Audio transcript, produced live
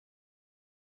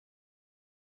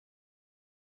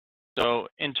So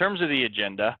in terms of the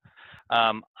agenda,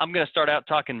 I'm going to start out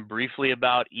talking briefly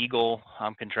about Eagle.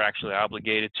 I'm contractually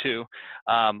obligated to.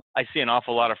 I see an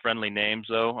awful lot of friendly names,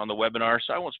 though, on the webinar,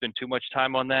 so I won't spend too much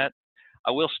time on that.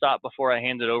 I will stop before I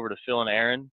hand it over to Phil and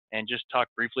Aaron and just talk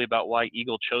briefly about why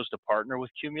Eagle chose to partner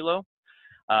with Qumulo.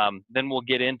 Then we'll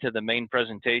get into the main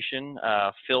presentation.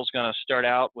 Phil's going to start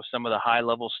out with some of the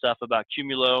high-level stuff about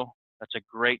Qumulo. That's a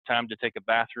great time to take a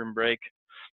bathroom break.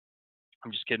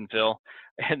 I'm just kidding, Phil.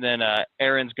 And then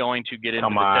Aaron's going to get into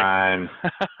the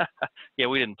tech. Yeah,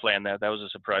 we didn't plan that. That was a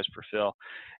surprise for Phil.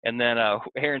 And then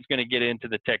Aaron's going to get into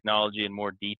the technology in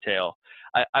more detail.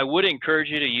 I would encourage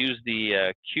you to use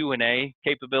the Q&A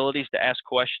capabilities to ask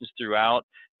questions throughout.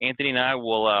 Anthony and I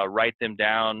will write them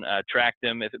down, track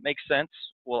them. If it makes sense,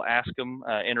 we'll ask them,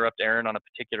 interrupt Aaron on a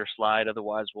particular slide.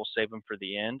 Otherwise, we'll save them for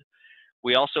the end.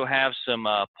 We also have some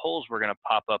polls we're going to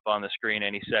pop up on the screen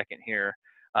any second here.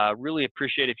 Really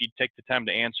appreciate if you take the time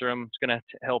to answer them. It's going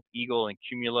to help Eagle and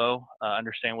Qumulo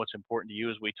understand what's important to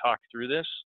you as we talk through this.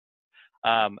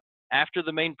 After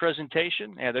the main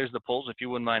presentation, yeah, there's the polls if you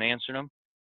wouldn't mind answering them.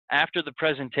 After the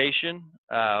presentation,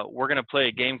 we're going to play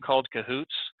a game called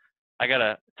Cahoots. I got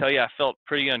to tell you, I felt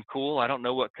pretty uncool. I don't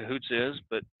know what Cahoots is,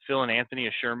 but Phil and Anthony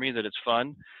assure me that it's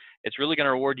fun. It's really going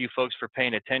to reward you folks for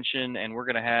paying attention, and we're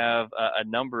going to have a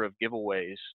number of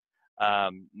giveaways.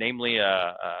 Namely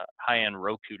a high-end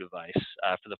Roku device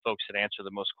for the folks that answer the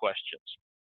most questions.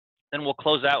 Then we'll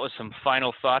close out with some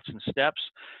final thoughts and steps,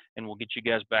 and we'll get you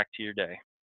guys back to your day.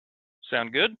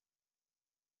 Sound good?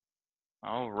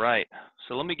 All right,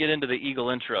 so let me get into the Eagle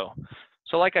intro.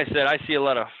 So like I said, I see a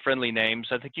lot of friendly names.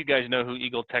 I think you guys know who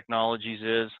Eagle Technologies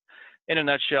is. In a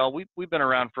nutshell, we've been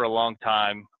around for a long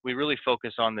time. We really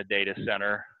focus on the data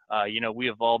center. You know,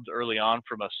 we evolved early on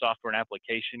from a software and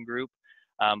application group.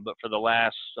 But for the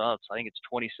last, I think it's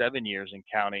 27 years and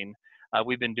counting,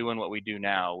 we've been doing what we do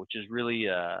now, which is really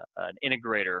an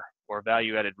integrator or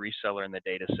value-added reseller in the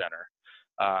data center.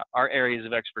 Our areas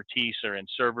of expertise are in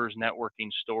servers, networking,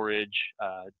 storage,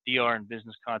 DR and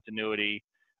business continuity,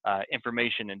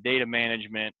 information and data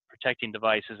management, protecting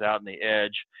devices out in the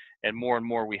edge, and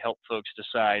more we help folks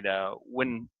decide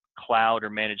when cloud or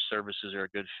managed services are a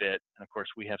good fit. And of course,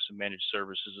 we have some managed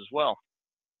services as well.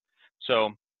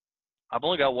 So I've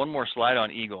only got one more slide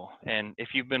on Eagle, and if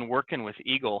you've been working with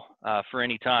Eagle for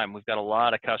any time, we've got a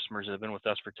lot of customers that have been with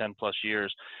us for 10 plus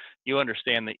years. You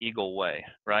understand the Eagle way,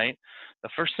 right? The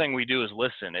first thing we do is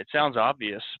listen. It sounds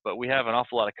obvious, but we have an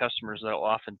awful lot of customers that will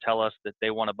often tell us that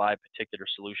they want to buy a particular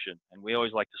solution, and we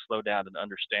always like to slow down and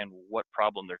understand what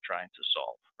problem they're trying to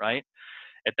solve, right?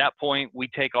 At that point, we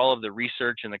take all of the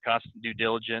research and the constant due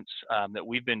diligence that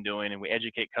we've been doing, and we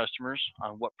educate customers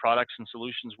on what products and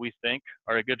solutions we think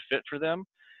are a good fit for them.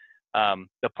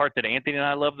 The part that Anthony and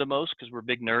I love the most, because we're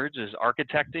big nerds, is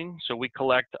architecting. So we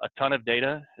collect a ton of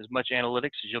data, as much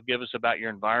analytics as you'll give us about your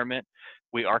environment.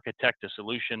 We architect a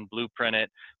solution, blueprint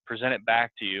it, present it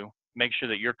back to you, make sure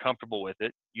that you're comfortable with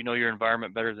it. You know your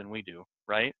environment better than we do,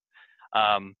 right?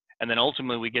 And then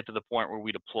ultimately, we get to the point where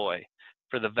we deploy.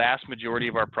 For the vast majority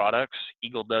of our products,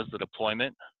 Eagle does the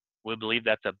deployment. We believe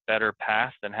that's a better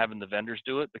path than having the vendors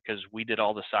do it because we did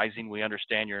all the sizing. We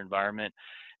understand your environment,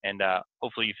 and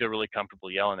hopefully you feel really comfortable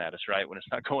yelling at us, right, when it's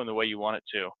not going the way you want it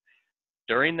to.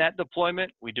 During that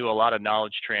deployment, we do a lot of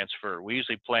knowledge transfer. We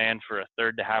usually plan for a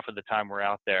third to half of the time we're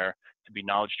out there to be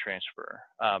knowledge transfer.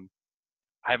 I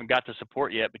haven't got the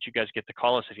support yet, but you guys get to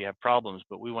call us if you have problems,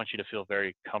 but we want you to feel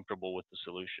very comfortable with the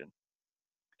solution.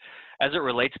 As it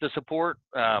relates to support,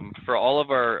 for all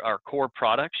of our core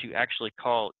products, you actually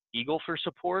call Eagle for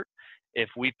support. If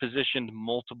we positioned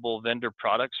multiple vendor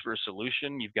products for a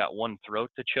solution, you've got one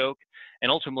throat to choke.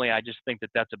 And ultimately, I just think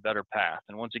that that's a better path.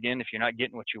 And once again, if you're not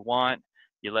getting what you want,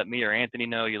 you let me or Anthony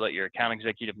know, you let your account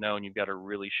executive know, and you've got a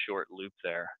really short loop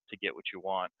there to get what you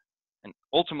want. And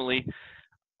ultimately,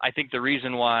 I think the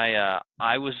reason why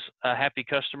I was a happy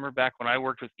customer back when I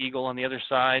worked with Eagle on the other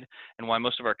side, and why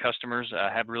most of our customers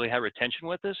have really had retention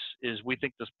with us, is we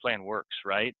think this plan works,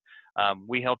 right?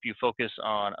 We help you focus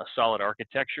on a solid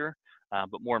architecture,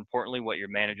 but more importantly, what your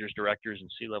managers, directors, and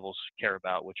C-levels care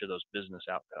about, which are those business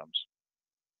outcomes.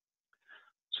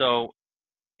 So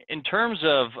in terms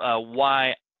of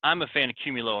why I'm a fan of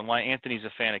Qumulo and why Anthony's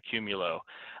a fan of Qumulo,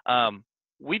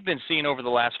 we've been seeing over the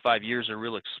last 5 years a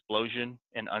real explosion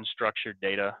in unstructured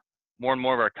data. More and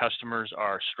more of our customers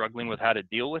are struggling with how to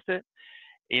deal with it.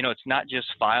 You know, it's not just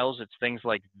files, it's things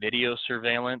like video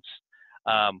surveillance.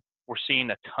 We're seeing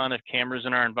a ton of cameras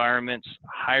in our environments,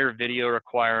 higher video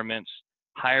requirements,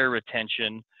 higher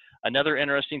retention. Another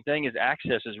interesting thing is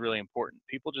access is really important.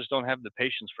 People just don't have the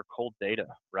patience for cold data,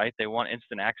 right? They want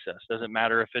instant access. Doesn't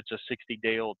matter if it's a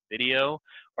 60-day-old video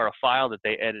or a file that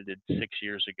they edited 6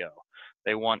 years ago.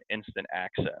 They want instant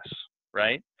access,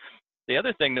 right? The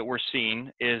other thing that we're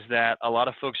seeing is that a lot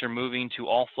of folks are moving to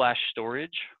all-flash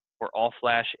storage or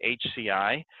all-flash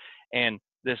HCI, and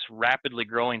this rapidly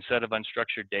growing set of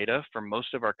unstructured data for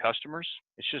most of our customers,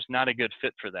 it's just not a good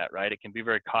fit for that, right? It can be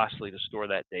very costly to store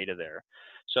that data there.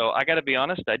 So I got to be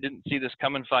honest, I didn't see this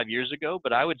coming 5 years ago,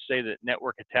 but I would say that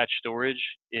network attached storage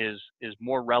is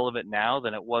more relevant now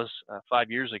than it was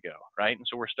 5 years ago, right? And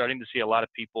so we're starting to see a lot of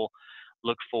people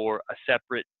look for a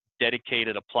separate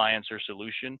dedicated appliance or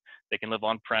solution. They can live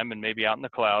on-prem and maybe out in the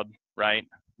cloud, right?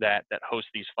 That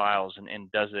hosts these files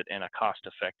and does it in a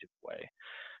cost-effective way.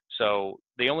 So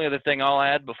the only other thing I'll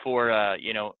add before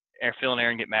Phil and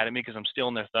Aaron get mad at me because I'm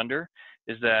stealing their thunder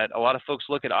is that a lot of folks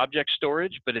look at object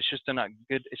storage, but it's just not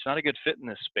good. It's not a good fit in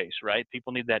this space, right?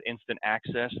 People need that instant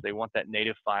access. They want that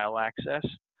native file access,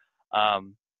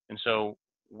 and so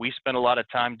we spend a lot of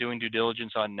time doing due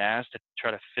diligence on NAS to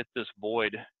try to fit this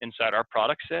void inside our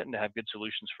product set and to have good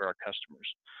solutions for our customers.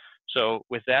 So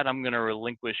with that, I'm going to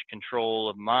relinquish control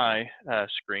of my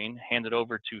screen, hand it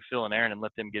over to Phil and Aaron, and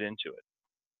let them get into it.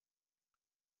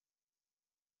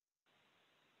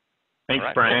 Thanks,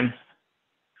 Brian.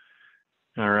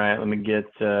 All right, let me get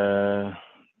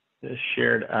this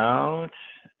shared out.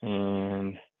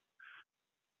 And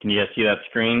can you guys see that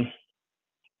screen?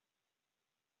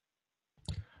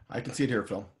 I can see it here,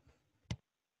 Phil.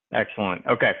 Excellent.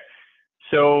 Okay.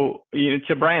 So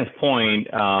to Brian's point,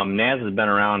 NAS has been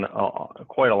around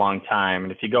quite a long time.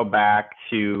 And if you go back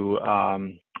to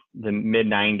the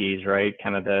mid-90s, right,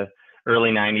 kind of the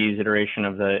early 90s iteration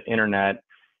of the internet,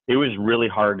 it was really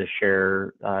hard to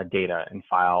share data and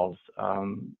files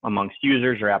amongst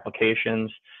users or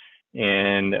applications.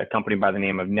 And a company by the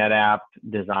name of NetApp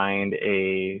designed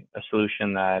a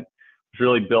solution that was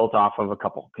really built off of a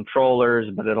couple of controllers,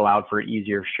 but it allowed for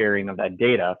easier sharing of that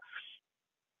data.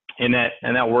 And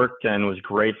that worked and was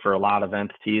great for a lot of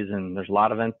entities. And there's a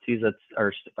lot of entities that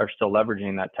are still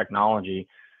leveraging that technology.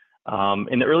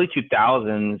 In the early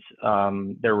 2000s,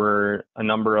 there were a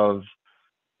number of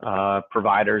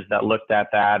providers that looked at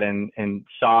that and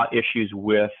saw issues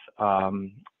with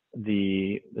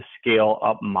the scale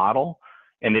up model,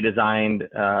 and they designed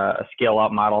a scale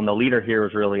up model. And the leader here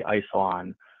was really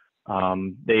Isilon.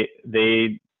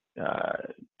 They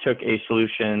took a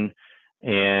solution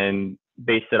and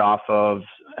based it off of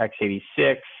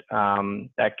x86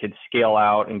 that could scale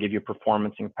out and give you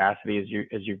performance and capacity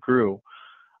as you grew.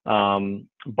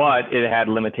 But it had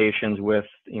limitations with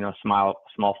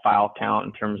small file count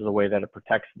in terms of the way that it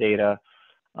protects data.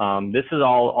 This is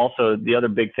all also the other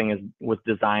big thing is was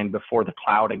designed before the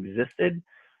cloud existed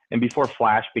and before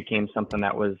flash became something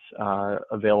that was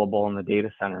available in the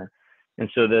data center. And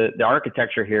so the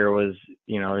architecture here was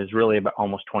is really about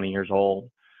almost 20 years old.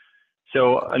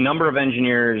 So a number of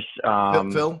engineers.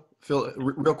 Phil,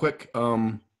 real quick.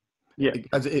 Yeah.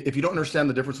 If you don't understand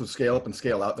the difference with scale up and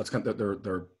scale out, that's kind of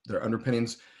their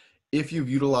underpinnings. If you've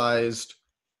utilized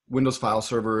Windows file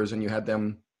servers and you had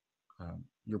them,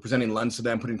 you're presenting lens to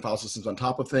them, putting file systems on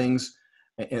top of things,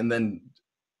 and then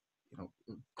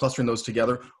clustering those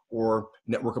together, or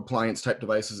network appliance type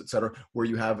devices, et cetera, where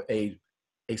you have a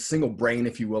single brain,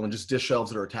 if you will, and just disk shelves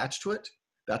that are attached to it,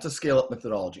 that's a scale up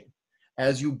methodology.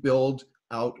 As you build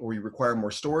out or you require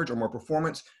more storage or more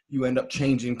performance, you end up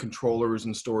changing controllers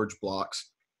and storage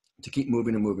blocks to keep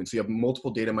moving and moving. So you have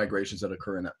multiple data migrations that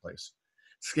occur in that place.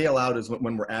 Scale out is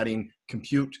when we're adding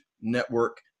compute,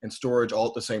 network, and storage all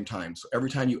at the same time. So every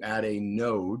time you add a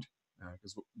node,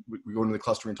 because we go into the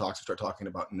clustering talks and start talking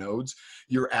about nodes,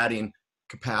 you're adding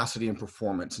capacity and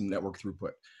performance and network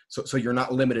throughput. So you're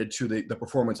not limited to the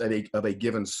performance of a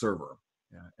given server.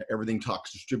 Everything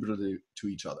talks distributed to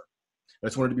each other. I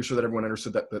just wanted to be sure that everyone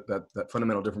understood that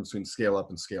fundamental difference between scale up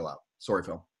and scale out. Sorry,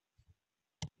 Phil.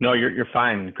 No, you're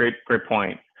fine. Great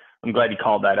point. I'm glad you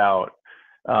called that out.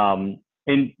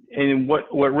 And what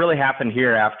really happened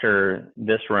here after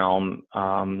this realm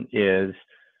is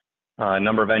a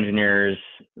number of engineers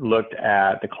looked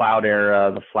at the cloud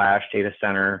era, the flash data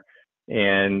center,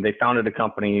 and they founded a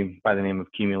company by the name of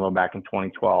Qumulo back in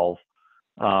 2012.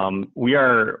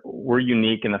 We're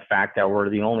unique in the fact that we're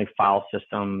the only file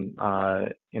system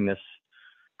in this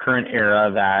current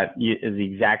era that is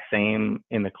the exact same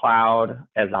in the cloud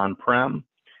as on-prem.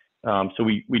 So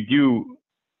we do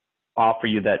offer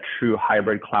you that true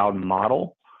hybrid cloud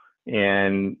model,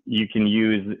 and you can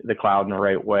use the cloud in the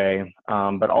right way,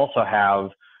 but also have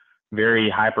very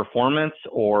high performance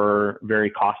or very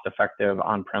cost-effective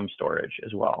on-prem storage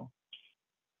as well.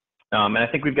 And I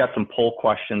think we've got some poll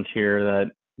questions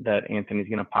here that Anthony's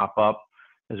going to pop up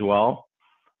as well.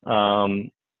 Let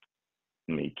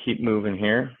me keep moving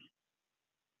here.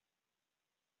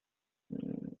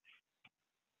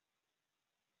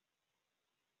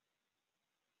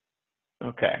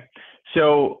 Okay,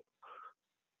 so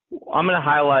I'm going to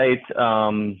highlight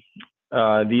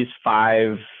these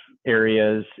 5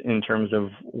 areas in terms of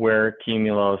where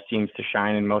Qumulo seems to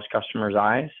shine in most customers'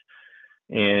 eyes.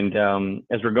 And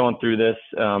as we're going through this,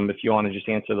 if you want to just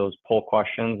answer those poll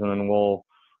questions, and then we'll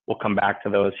come back to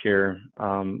those here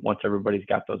once everybody's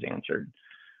got those answered.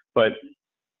 But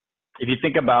if you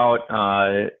think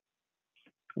about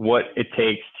what it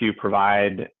takes to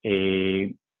provide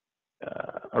a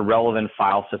relevant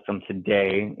file system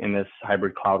today in this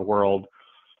hybrid cloud world,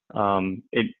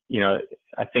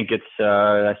 I think it's,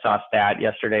 I saw a stat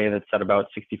yesterday that said about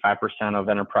 65% of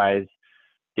enterprise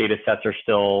data sets are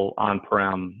still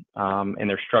on-prem, and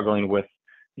they're struggling with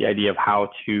the idea of how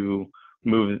to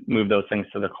move those things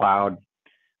to the cloud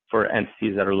for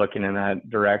entities that are looking in that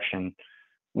direction.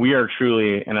 We are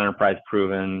truly an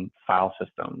enterprise-proven file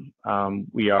system.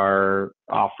 We are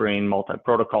offering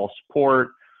multi-protocol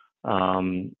support,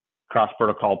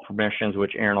 cross-protocol permissions,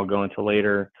 which Aaron will go into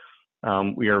later.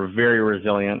 We are a very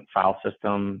resilient file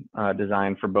system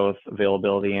designed for both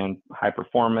availability and high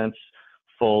performance,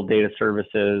 full data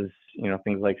services,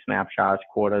 things like snapshots,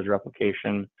 quotas,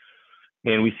 replication.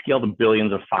 And we scale to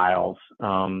billions of files.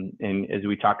 And as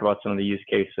we talk about some of the use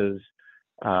cases,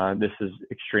 this is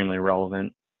extremely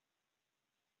relevant.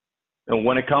 And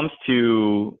when it comes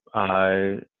to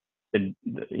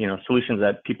solutions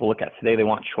that people look at today, they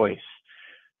want choice.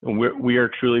 We are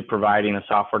truly providing a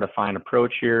software-defined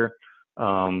approach here.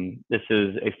 This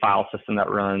is a file system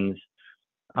that runs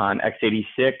on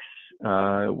x86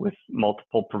 with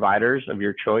multiple providers of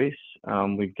your choice.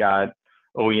 We've got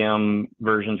OEM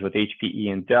versions with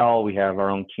HPE and Dell. We have our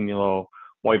own Qumulo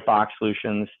white box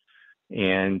solutions.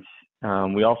 And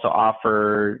we also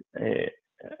offer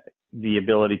the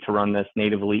ability to run this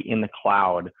natively in the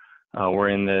cloud. We're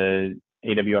in the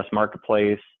AWS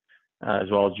marketplace,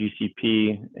 as well as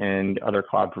GCP and other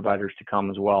cloud providers to come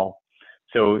as well.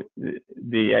 So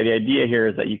the idea here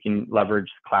is that you can leverage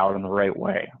the cloud in the right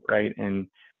way, right? And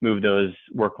move those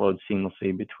workloads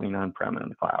seamlessly between on-prem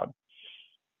and the cloud.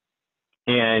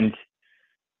 And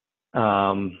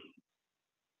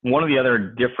one of the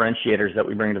other differentiators that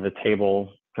we bring to the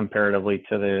table comparatively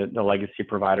to the legacy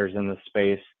providers in this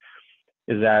space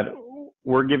is that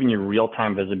we're giving you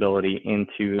real-time visibility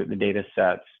into the data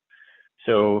sets.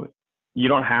 So you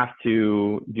don't have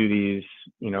to do these,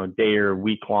 day or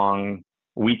weeks-long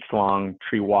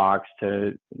tree walks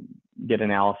to get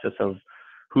analysis of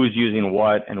who's using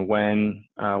what and when,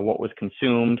 what was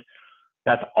consumed.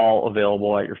 That's all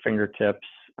available at your fingertips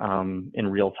in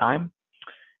real time.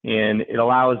 And it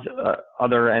allows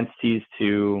other entities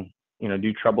to,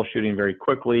 do troubleshooting very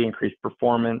quickly, increase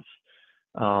performance.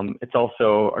 It's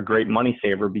also a great money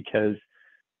saver because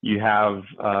you have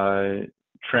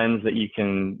trends that you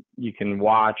can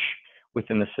watch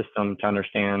within the system to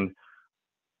understand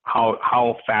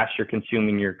how fast you're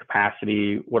consuming your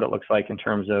capacity, what it looks like in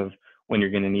terms of when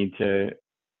you're going to need to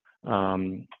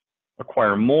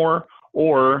acquire more,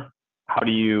 or how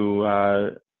do you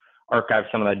archive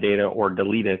some of that data or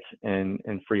delete it and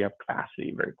free up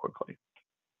capacity very quickly.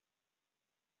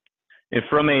 And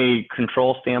from a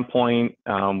control standpoint,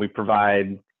 we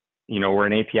provide, we're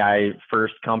an API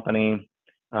first company.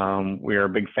 We are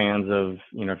big fans of,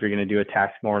 if you're going to do a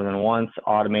task more than once,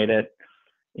 automate it.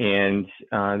 And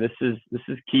this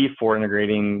is key for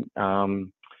integrating,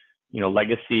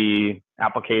 legacy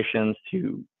applications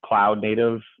to cloud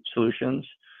native solutions.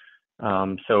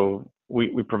 So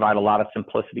we provide a lot of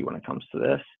simplicity when it comes to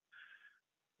this.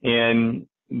 And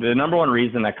the number one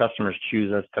reason that customers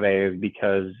choose us today is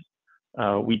because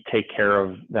we take care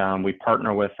of them, we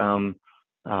partner with them.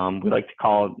 We like to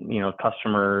call it,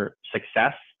 customer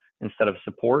success instead of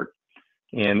support.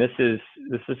 And this is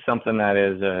something that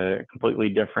is a completely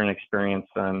different experience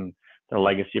than the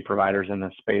legacy providers in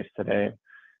this space today.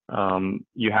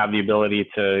 You have the ability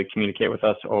to communicate with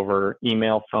us over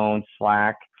email, phone,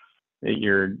 Slack.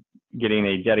 You're getting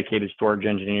a dedicated storage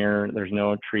engineer. There's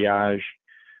no triage.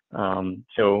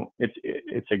 So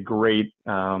it's a great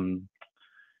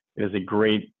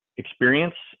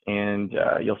experience, and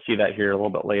you'll see that here a little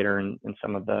bit later in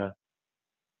some of the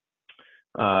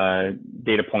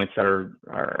data points that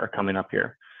are coming up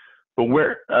here. But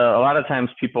a lot of times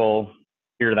people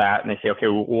hear that and they say, okay,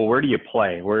 well, where do you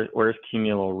play? Where's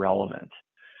Qumulo relevant?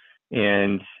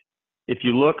 And if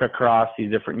you look across these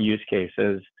different use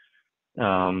cases,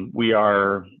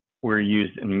 we're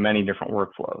used in many different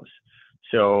workflows.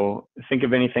 So think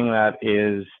of anything that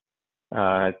is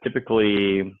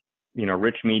typically,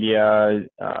 rich media,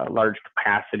 large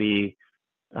capacity,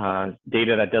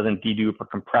 data that doesn't dedupe or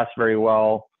compress very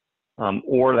well,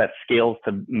 or that scales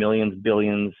to millions,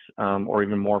 billions, or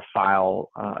even more file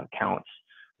counts,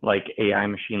 like AI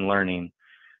machine learning.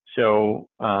 So,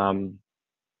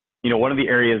 one of the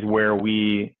areas where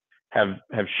we have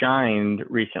shined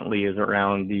recently is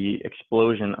around the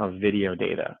explosion of video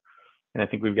data. And I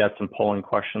think we've got some polling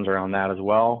questions around that as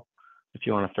well, if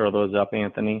you want to throw those up,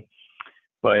 Anthony.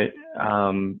 But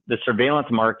the surveillance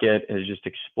market has just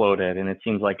exploded, and it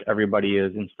seems like everybody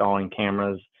is installing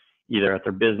cameras either at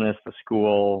their business, the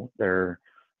school, their,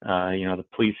 the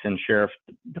police and sheriff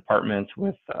departments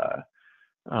with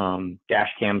dash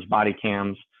cams, body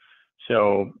cams.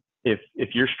 So if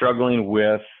you're struggling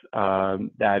with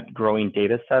that growing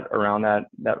data set around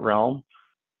that realm,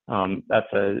 that's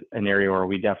an area where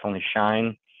we definitely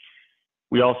shine.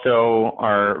 We also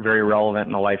are very relevant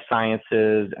in the life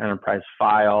sciences, enterprise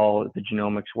file, the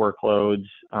genomics workloads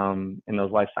in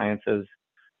those life sciences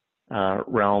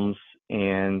realms,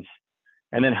 and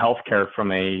then healthcare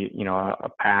from a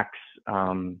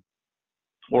PACS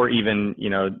or even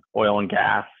oil and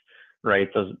gas, right?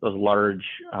 Those large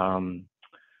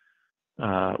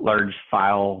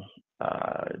file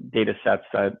data sets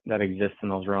that exist in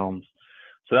those realms.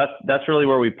 So that's really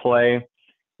where we play.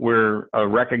 We're a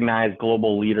recognized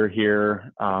global leader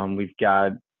here. We've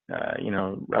got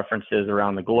references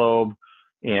around the globe,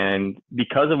 and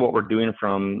because of what we're doing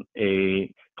from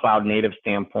a cloud native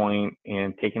standpoint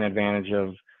and taking advantage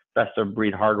of best of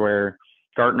breed hardware,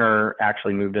 Gartner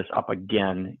actually moved us up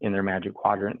again in their Magic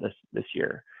Quadrant this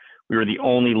year. We were the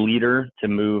only leader to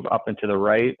move up and to the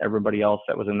right. Everybody else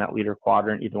that was in that leader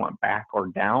quadrant either went back or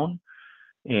down.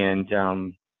 And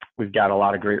we've got a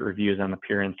lot of great reviews on the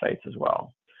Peer Insights as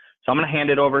well. So I'm going to hand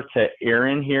it over to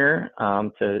Aaron here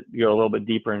to go a little bit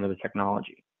deeper into the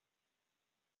technology.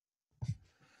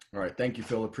 All right. Thank you,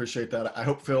 Phil. Appreciate that. I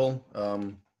hope Phil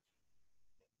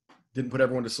didn't put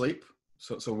everyone to sleep.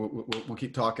 So we'll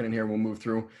keep talking in here and we'll move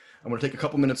through. I'm going to take a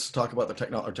couple minutes to talk about the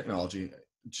technology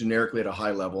generically at a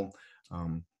high level.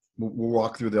 We'll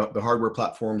walk through the hardware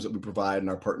platforms that we provide and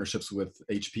our partnerships with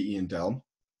HPE and Dell.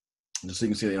 Just so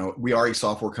you can see, we are a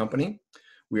software company.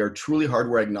 We are truly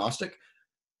hardware agnostic.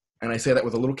 And I say that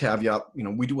with a little caveat,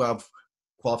 we do have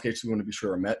qualifications we want to be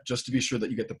sure are met, just to be sure that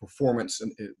you get the performance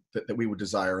that we would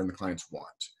desire and the clients want.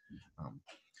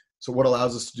 So what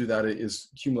allows us to do that is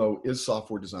Qumulo is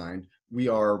software designed. We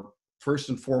are first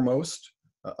and foremost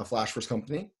a flash first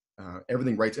company.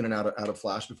 Everything writes in and out of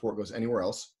flash before it goes anywhere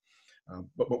else.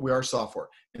 But we are software,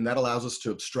 and that allows us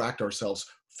to abstract ourselves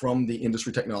from the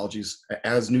industry technologies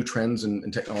as new trends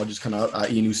and technologies come out,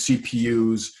 i.e. new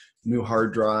CPUs, new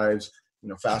hard drives,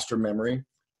 faster memory,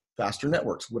 faster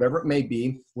networks, whatever it may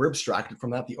be. We're abstracted from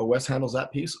that. The OS handles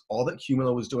that piece. All that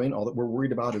Qumulo is doing, all that we're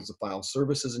worried about is the file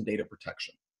services and data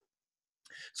protection.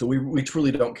 So we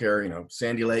truly don't care,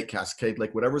 Sandy Lake, Cascade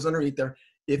Lake, whatever's underneath there.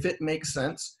 If it makes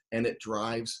sense and it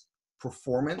drives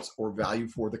performance or value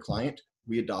for the client,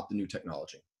 we adopt the new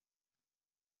technology.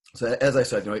 So as I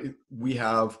said, we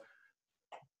have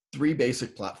three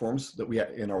basic platforms that we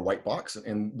have in our white box,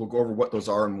 and we'll go over what those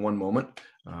are in one moment.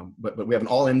 But we have an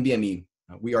all NVMe.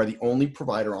 We are the only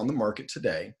provider on the market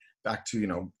today. Back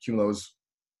to Qumulo's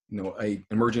a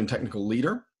emerging technical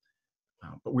leader,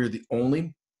 but we're the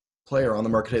only player on the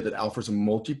market today that offers a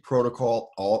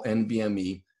multi-protocol all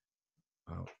NVMe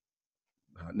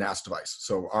NAS device.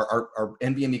 So our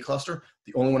NVMe cluster,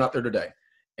 the only one out there today.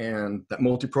 And that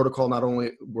multi-protocol not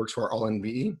only works for our all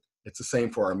NVMe, it's the same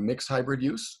for our mixed hybrid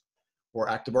use or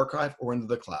active archive or into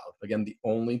the cloud. Again, the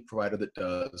only provider that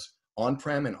does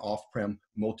on-prem and off-prem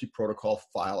multi-protocol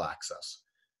file access.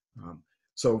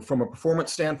 So from a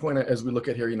performance standpoint, as we look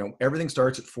at here, everything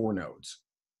starts at 4 nodes.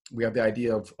 We have the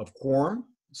idea of quorum.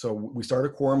 So we start a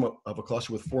quorum of a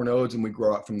cluster with 4 nodes and we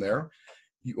grow out from there.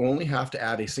 You only have to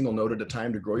add a single node at a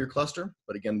time to grow your cluster.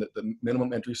 But again, the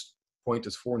minimum entry point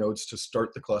is 4 nodes to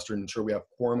start the cluster and ensure we have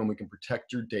quorum and we can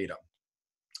protect your data.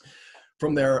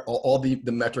 From there, all the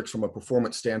metrics from a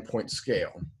performance standpoint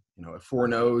scale. At 4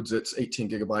 nodes, it's 18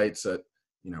 gigabytes. At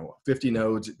 50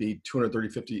 nodes, it'd be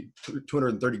 230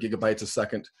 gigabytes a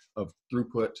second of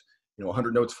throughput.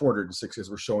 100 nodes, 406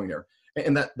 as we're showing there.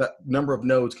 And that number of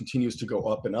nodes continues to go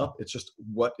up and up. It's just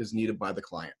what is needed by the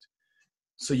client.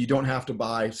 So you don't have to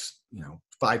buy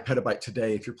 5 petabyte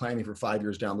today if you're planning for 5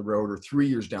 years down the road or 3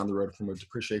 years down the road from a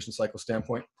depreciation cycle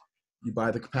standpoint. You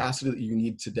buy the capacity that you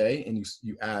need today and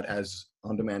you add as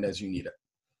on demand as you need it.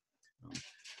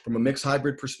 From a mixed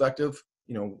hybrid perspective,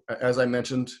 as I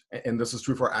mentioned, and this is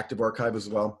true for our active archive as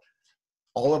well,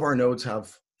 All of our nodes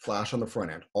have flash on the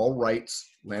front end. All writes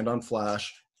land on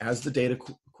flash. As the data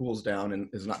cools down and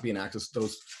is not being accessed,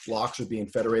 those blocks are being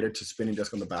federated to spinning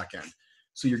disk on the back end.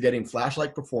 So you're getting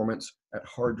flash-like performance at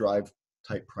hard drive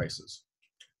type prices.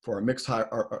 For our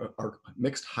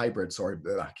mixed hybrid, sorry,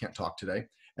 I can't talk today,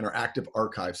 and our active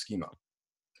archive schema.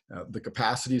 The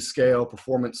capacity scale,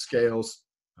 performance scales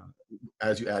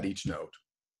as you add each node.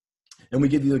 And we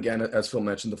give you, again, as Phil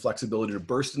mentioned, the flexibility to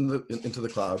burst into the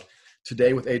cloud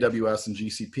today with AWS and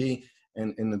GCP,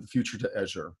 and in the future to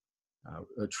Azure.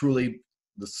 Truly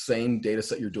the same data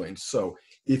set you're doing. So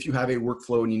if you have a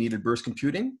workflow and you needed burst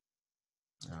computing,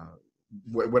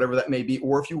 whatever that may be,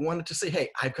 or if you wanted to say, hey,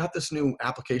 I've got this new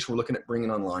application we're looking at bringing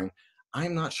online,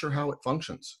 I'm not sure how it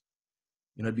functions.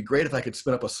 You know, it'd be great if I could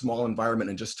spin up a small environment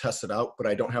and just test it out, but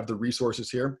I don't have the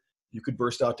resources here. You could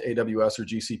burst out to AWS or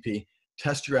GCP,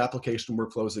 test your application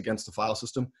workflows against the file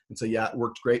system and say, yeah, it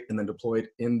worked great, and then deploy it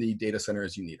in the data center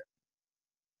as you need it.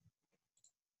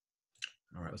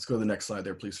 All right, let's go to the next slide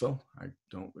there, please, Phil.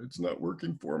 It's not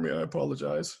working for me, I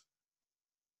apologize.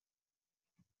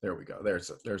 There we go,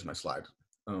 there's my slide.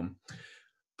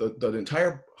 The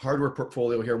entire hardware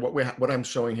portfolio here, what I'm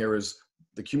showing here is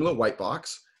the Qumulo white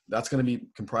box. That's gonna be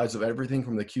comprised of everything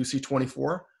from the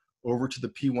QC24 over to the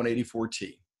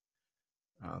P184T.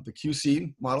 The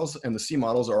QC models and the C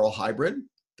models are all hybrid.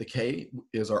 The K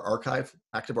is our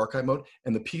active archive mode,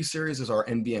 and the P series is our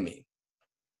NVMe.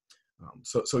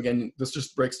 So again, this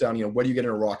just breaks down, you know, what do you get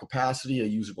in a raw capacity, a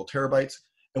usable terabytes.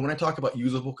 And when I talk about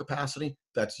usable capacity,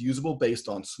 that's usable based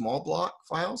on small block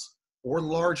files or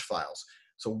large files.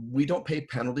 So we don't pay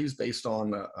penalties based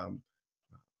on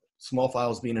small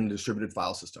files being in a distributed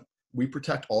file system. We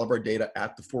protect all of our data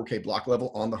at the 4K block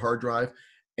level on the hard drive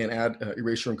and add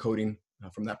erasure encoding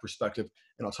from that perspective.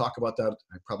 And I'll talk about that.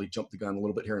 I probably jumped the gun a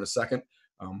little bit here in a second.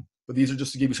 But these are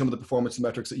just to give you some of the performance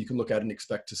metrics that you can look at and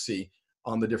expect to see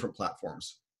on the different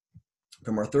platforms.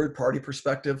 From our third-party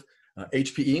perspective,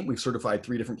 HPE, we've certified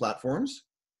 3 different platforms,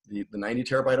 the 90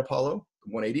 terabyte Apollo,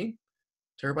 the 180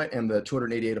 terabyte, and the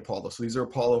 288 Apollo. So these are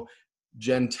Apollo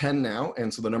Gen 10 now,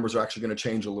 and so the numbers are actually going to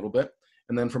change a little bit.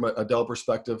 And then from a Dell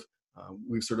perspective,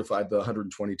 we've certified the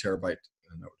 120 terabyte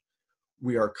node.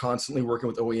 We are constantly working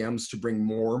with OEMs to bring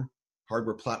more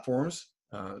hardware platforms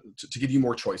to give you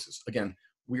more choices. Again,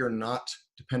 we are not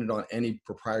dependent on any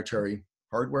proprietary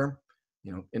hardware.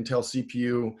 You know, Intel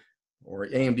CPU or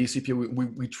AMD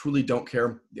CPU, we truly don't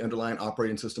care. The underlying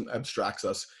operating system abstracts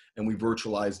us, and we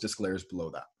virtualize disk layers below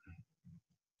that.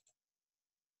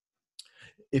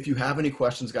 If you have any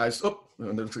questions, guys,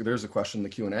 there's a question in the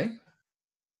Q&A.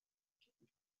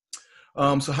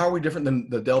 So how are we different than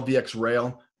the Dell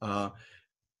VxRail?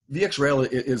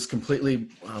 VxRail is completely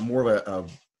more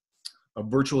of a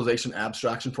virtualization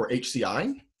abstraction for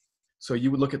HCI. So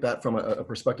you would look at that from a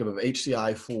perspective of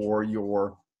HCI for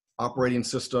your operating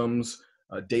systems,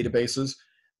 databases.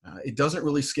 It doesn't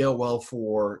really scale well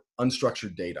for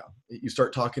unstructured data. You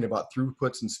start talking about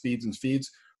throughputs and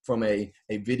feeds from a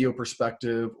video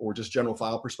perspective or just general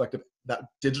file perspective. That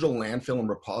digital landfill and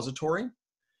repository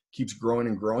keeps growing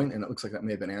and growing, and it looks like that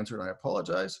may have been answered. I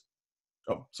apologize.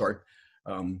 Oh, sorry.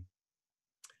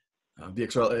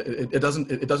 VxRail, it doesn't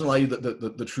allow you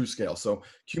the true scale. So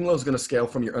Qumulo is going to scale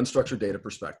from your unstructured data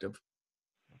perspective.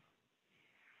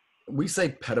 We say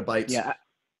petabytes. Yeah.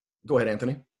 Go ahead,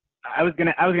 Anthony. I was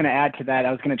gonna add to that.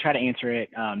 I was gonna try to answer it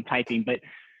typing, but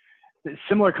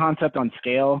similar concept on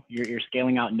scale. You're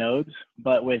scaling out nodes,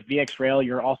 but with VxRail,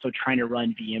 you're also trying to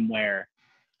run VMware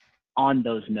on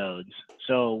those nodes.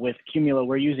 So with Qumulo,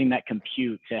 we're using that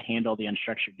compute to handle the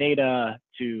unstructured data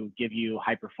to give you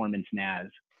high performance NAS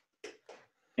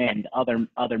and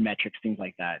other metrics, things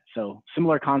like that. So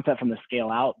similar concept from the scale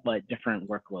out, but different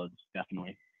workloads,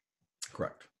 definitely.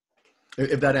 Correct.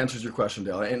 If that answers your question,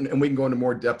 Dale, and we can go into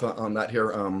more depth on that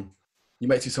here. You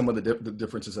might see some of the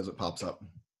differences as it pops up.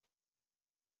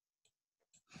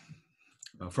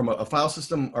 From a file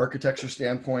system architecture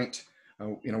standpoint,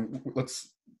 you know,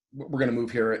 we're going to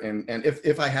move here, and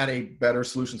if I had a better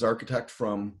solutions architect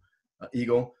from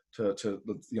Eagle to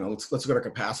you know, let's go to our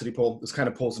capacity pool. This kind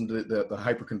of pulls into the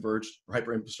hyper-converged or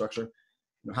hyper infrastructure.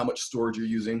 You know, how much storage you're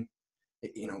using.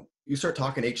 You know, you start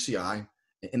talking HCI,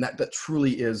 and that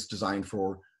truly is designed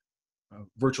for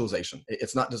virtualization.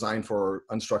 It's not designed for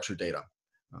unstructured data.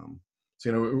 So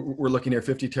you know, we're looking here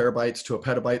 50 terabytes to a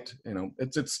petabyte. You know,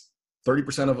 it's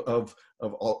 30% of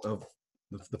all of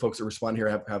the folks that respond here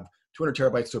have 200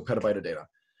 terabytes to a petabyte of data.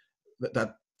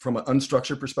 That from an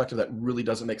unstructured perspective, that really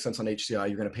doesn't make sense on HCI.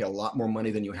 You're going to pay a lot more money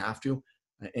than you have to,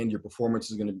 and your performance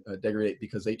is going to degrade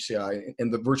because HCI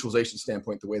and the virtualization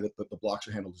standpoint, the way that the blocks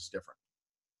are handled is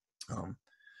different.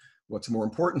 What's more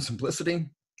important? Simplicity.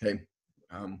 Okay,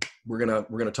 we're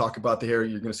gonna talk about the here.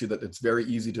 You're gonna see that it's very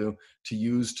easy to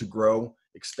use, to grow,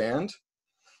 expand.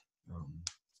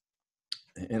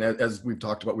 And as we've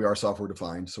talked about, we are software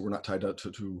defined, so we're not tied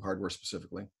to hardware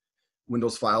specifically.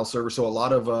 Windows file server. So a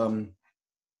lot of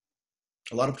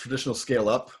traditional scale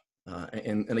up,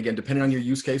 and again, depending on your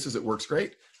use cases, it works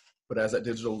great. But as that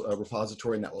digital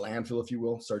repository and that landfill, if you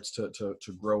will, starts to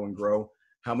grow and grow,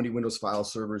 how many Windows file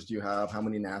servers do you have? How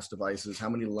many NAS devices? How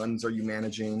many LUNs are you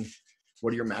managing?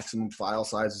 What are your maximum file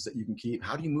sizes that you can keep?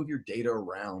 How do you move your data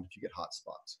around if you get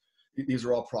hotspots? These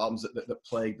are all problems that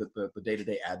plague the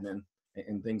day-to-day admin,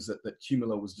 and things that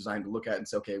Qumulo was designed to look at and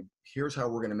say, okay, here's how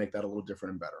we're going to make that a little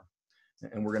different and better.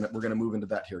 And we're gonna move into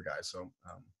that here, guys. So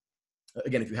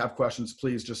again, if you have questions,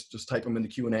 please just type them in the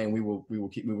Q&A, and we will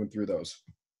keep moving through those.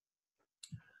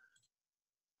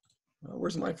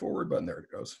 Where's my forward button? There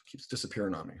it goes. Keeps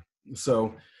disappearing on me.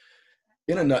 So,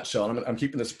 in a nutshell, I'm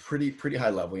keeping this pretty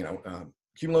high level. You know,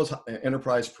 Qumulo's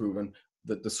enterprise proven.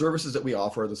 The services that we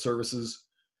offer are the services,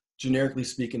 generically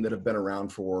speaking, that have been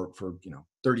around for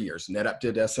 30 years. NetApp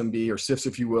did SMB or SIFs,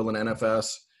 if you will, and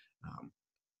NFS.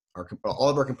 All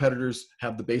of our competitors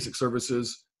have the basic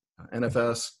services,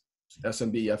 NFS,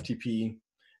 SMB, FTP.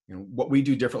 You know, what we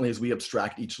do differently is we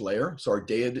abstract each layer. So our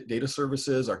data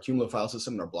services, our Qumulo file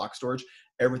system, and our block storage,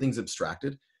 everything's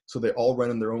abstracted. So they all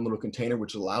run in their own little container,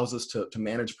 which allows us to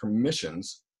manage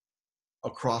permissions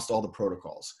across all the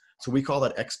protocols. So we call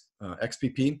that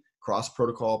XPP,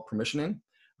 cross-protocol permissioning.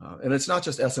 And it's not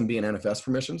just SMB and NFS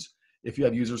permissions. If you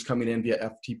have users coming in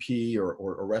via FTP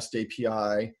or REST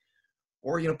API,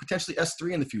 or potentially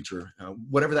S3 in the future,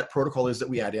 whatever that protocol is that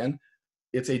we add in,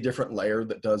 it's a different layer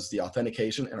that does the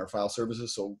authentication and our file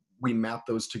services. So we map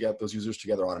those users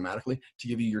together automatically to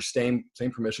give you your same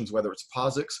permissions, whether it's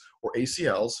POSIX or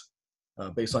ACLs,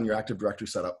 based on your Active Directory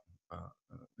setup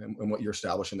and what you're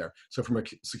establishing there. So from a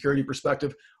security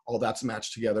perspective, all that's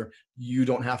matched together. You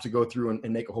don't have to go through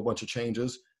and make a whole bunch of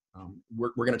changes.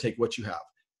 We're going to take what you have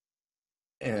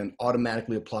and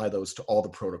automatically apply those to all the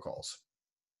protocols.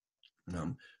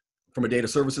 From a data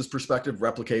services perspective,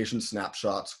 replication,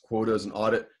 snapshots, quotas, and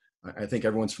audit, I think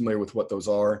everyone's familiar with what those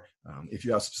are. If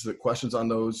you have specific questions on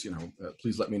those,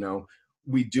 please let me know.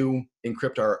 We do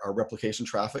encrypt our replication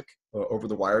traffic over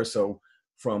the wire. So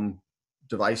from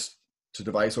device to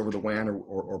device over the WAN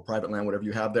or private LAN, whatever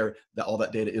you have there, all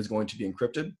that data is going to be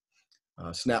encrypted.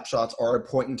 Snapshots are a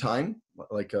point in time.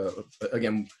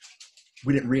 Again,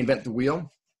 we didn't reinvent the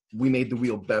wheel. We made the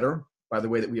wheel better by the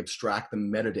way that we abstract the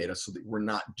metadata so that we're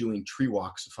not doing tree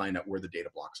walks to find out where the data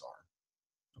blocks are.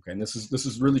 Okay, and this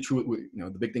is really true.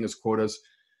 The big thing is quotas.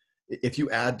 If you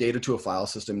add data to a file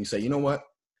system, you say, you know what,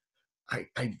 I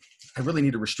really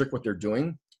need to restrict what they're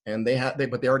doing, and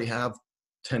but they already have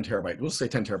 10 terabyte. We'll say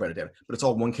 10 terabyte of data, but it's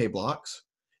all 1K blocks.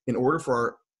 In order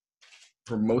for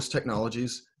most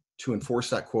technologies to enforce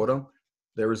that quota,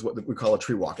 there is what we call a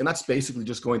tree walk, and that's basically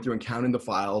just going through and counting the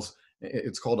files.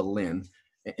 It's called a LIN.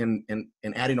 And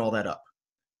adding all that up,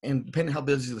 and depending on how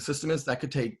busy the system is, that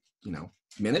could take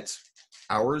minutes,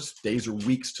 hours, days, or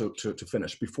weeks to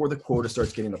finish before the quota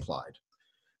starts getting applied.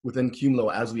 Within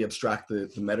Qumulo, as we abstract the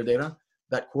metadata,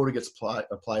 that quota gets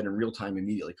applied in real time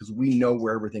immediately because we know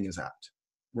where everything is at.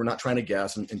 We're not trying to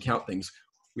guess and count things.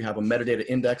 We have a metadata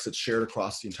index that's shared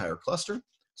across the entire cluster,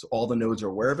 so all the nodes are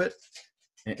aware of it,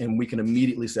 and we can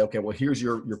immediately say, okay, well, here's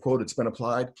your quota. It's been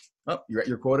applied. Oh, you're at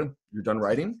your quota. You're done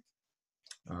writing.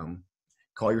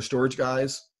 Call your storage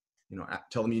guys,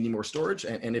 tell them you need more storage.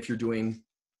 And if you're doing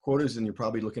quotas, then you're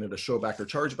probably looking at a show back or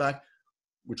charge back,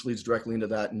 which leads directly into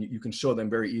that. And you can show them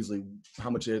very easily how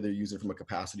much data they're using from a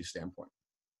capacity standpoint.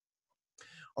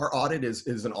 Our audit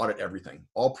is an audit everything.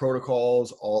 All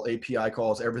protocols, all API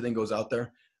calls, everything goes out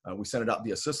there. We send it out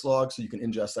via syslog, so you can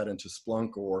ingest that into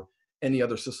Splunk or any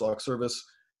other syslog service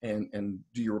and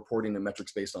do your reporting and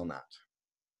metrics based on that.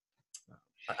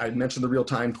 I mentioned the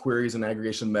real-time queries and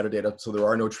aggregation metadata, so there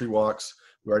are no tree walks.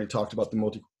 We already talked about the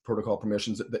multi-protocol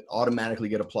permissions that automatically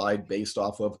get applied based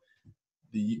off of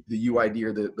the UID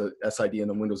or the SID in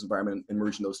the Windows environment and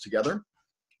merging those together.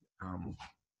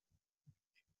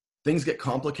 Things get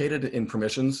complicated in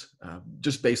permissions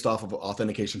just based off of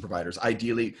authentication providers.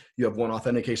 Ideally, you have one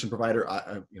authentication provider,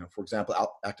 for example,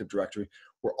 Active Directory,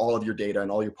 where all of your data and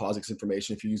all your POSIX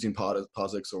information, if you're using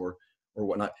POSIX or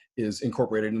whatnot, is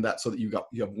incorporated in that so that you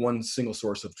have one single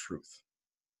source of truth.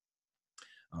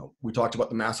 We talked about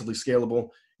the massively scalable.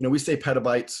 We say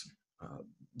petabytes.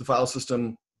 The file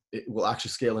system, it will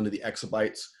actually scale into the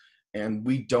exabytes, and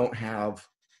we don't have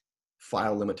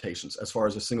file limitations as far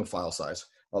as a single file size.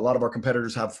 A lot of our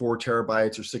competitors have 4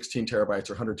 terabytes or 16 terabytes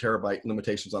or 100 terabyte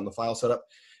limitations on the file setup.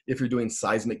 if you're doing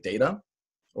seismic data,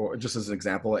 or just as an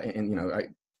example, and you know,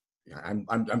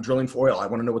 I'm drilling for oil. I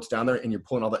want to know what's down there, and you're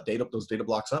pulling all that data, those data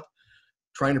blocks up.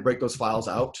 Trying to break those files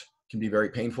out can be very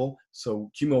painful. So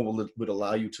Qumulo would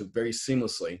allow you to very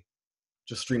seamlessly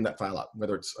just stream that file out,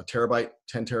 whether it's a terabyte,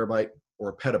 10 terabyte, or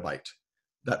a petabyte.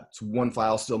 That's one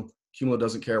file still. Qumulo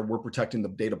doesn't care. We're protecting the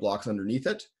data blocks underneath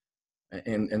it.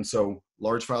 And so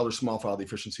large file or small file, the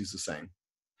efficiency is the same.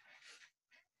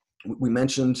 We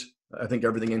mentioned, I think,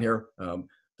 everything in here.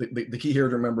 The key here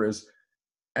to remember is,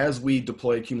 as we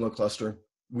deploy a Qumulo cluster,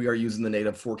 we are using the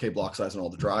native 4K block size on all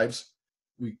the drives.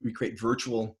 We create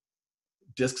virtual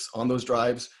disks on those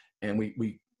drives, and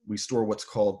we store what's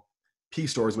called P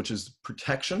stores, which is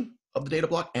protection of the data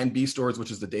block, and B stores,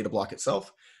 which is the data block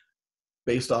itself,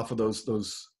 based off of those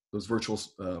virtual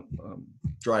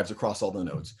drives across all the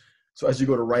nodes. So as you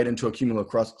go to write into a Qumulo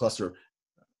cluster,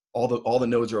 all the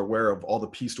nodes are aware of all the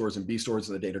P stores and B stores,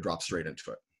 and the data drops straight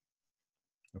into it.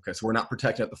 Okay, so we're not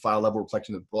protecting at the file level, we're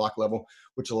protecting at the block level,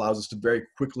 which allows us to very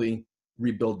quickly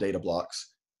rebuild data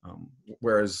blocks.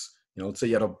 Whereas, you know, let's say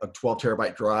you had a 12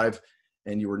 terabyte drive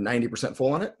and you were 90%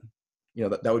 full on it, you know,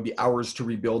 that would be hours to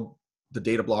rebuild the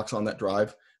data blocks on that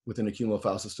drive within a Qumulo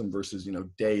file system versus, you know,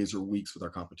 days or weeks with our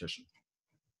competition.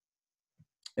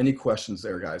 Any questions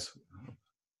there, guys?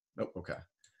 Nope, okay.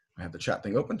 I have the chat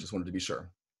thing open, just wanted to be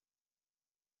sure.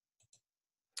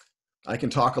 I can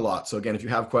talk a lot. So again, if you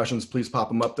have questions, please pop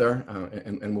them up there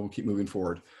and we'll keep moving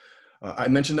forward. I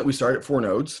mentioned that we start at 4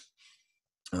 nodes.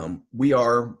 We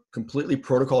are completely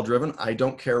protocol driven. I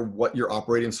don't care what your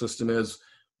operating system is,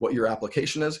 what your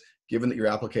application is, given that your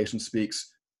application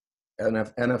speaks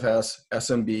NFS,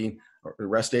 SMB, or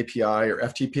REST API, or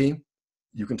FTP,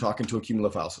 you can talk into a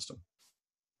Qumulo file system.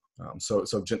 So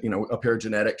you know, up here,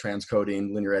 genetic,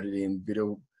 transcoding, linear editing,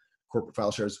 video, corporate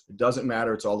file shares, it doesn't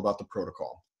matter. It's all about the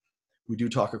protocol. We do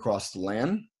talk across the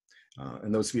LAN,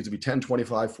 and those speeds would be 10,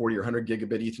 25, 40, or 100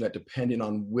 gigabit Ethernet, depending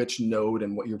on which node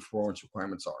and what your performance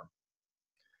requirements are.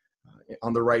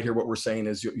 On the right here, what we're saying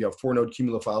is you have 4-node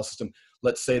Qumulo file system.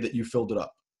 Let's say that you filled it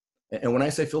up. And when I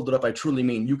say filled it up, I truly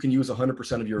mean you can use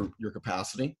 100% of your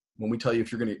capacity. When we tell you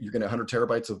if you're gonna 100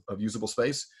 terabytes of usable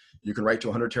space, you can write to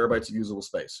 100 terabytes of usable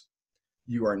space.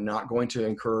 You are not going to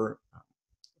incur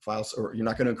files, or you're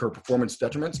not going to incur performance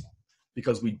detriments,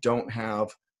 because we don't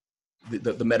have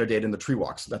the metadata in the tree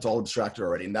walks. That's all abstracted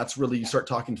already. And that's really, you start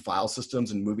talking file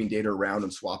systems and moving data around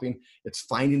and swapping. It's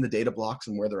finding the data blocks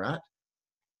and where they're at.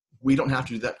 We don't have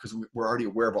to do that because we're already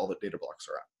aware of all the data blocks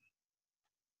are at.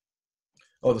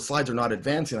 Oh, the slides are not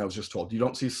advancing, I was just told. You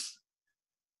don't see,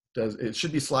 it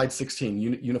should be slide 16,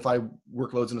 unify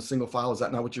workloads in a single file. Is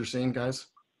that not what you're seeing, guys?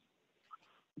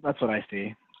 That's what I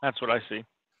see. That's what I see.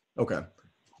 Okay.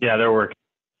 Yeah, they're working.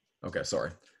 Okay,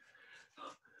 sorry.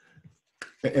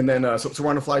 And then, so we're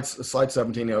on to slide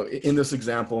 17. You know, in this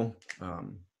example,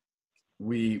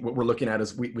 what we're looking at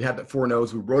is we had that 4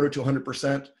 nodes. We wrote it to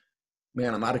 100%.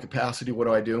 Man, I'm out of capacity. What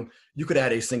do I do? You could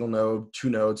add a single node, 2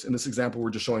 nodes. In this example, we're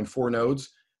just showing 4 nodes.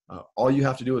 All you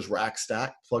have to do is rack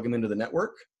stack, plug them into the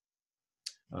network,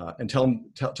 and tell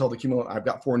the Qumulo, I've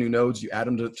got 4 new nodes. You add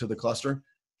them to the cluster,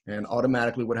 and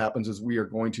automatically what happens is we are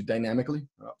going to dynamically,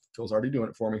 Phil's already doing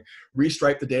it for me,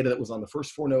 restripe the data that was on the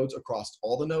first 4 nodes across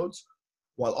all the nodes,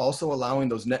 while also allowing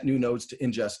those net new nodes to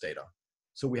ingest data.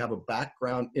 So we have a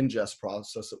background ingest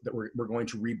process that we're going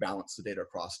to rebalance the data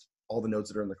across all the nodes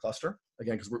that are in the cluster.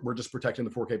 Again, because we're just protecting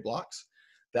the 4K blocks.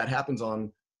 That happens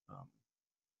on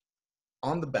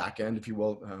the back end, if you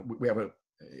will. We have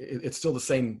it's still the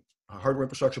same hardware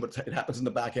infrastructure, but it happens in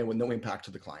the back end with no impact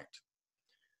to the client.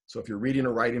 So if you're reading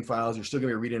or writing files, you're still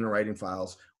gonna be reading and writing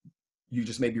files. You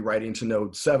just may be writing to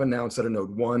node 7 now instead of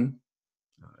node 1.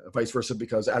 Vice versa,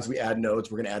 because as we add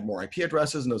nodes, we're going to add more IP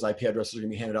addresses, and those IP addresses are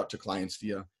going to be handed out to clients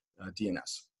via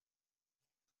DNS.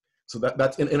 So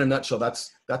that's in a nutshell, that's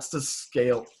the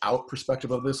scale out perspective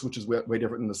of this, which is way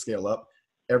different than the scale up.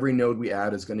 Every node we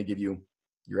add is going to give you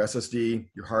your SSD,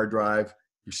 your hard drive,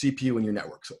 your CPU, and your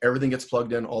network. So everything gets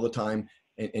plugged in all the time,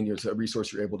 and it's a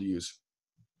resource you're able to use.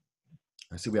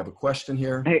 I see we have a question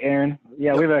here. Hey, Aaron.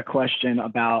 Yeah, Yep. We have a question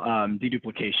about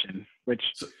deduplication, which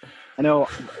I know,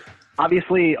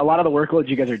 obviously, a lot of the workloads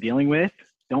you guys are dealing with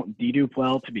don't dedupe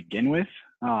well to begin with.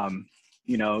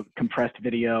 You know, compressed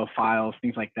video files,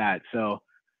 things like that. So,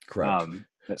 Correct.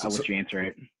 I'll let you answer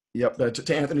it. Yep.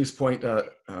 To Anthony's point,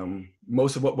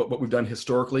 most of what we've done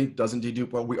historically doesn't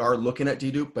dedupe well. We are looking at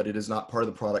dedupe, but it is not part of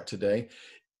the product today.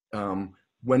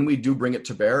 When we do bring it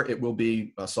to bear, it will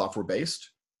be software based.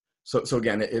 So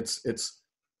again, it's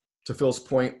to Phil's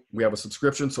point, we have a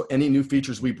subscription. So any new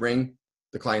features we bring,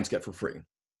 the clients get for free.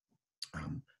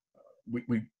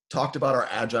 We talked about our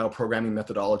agile programming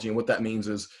methodology. And what that means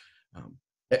is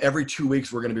every 2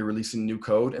 weeks, we're going to be releasing new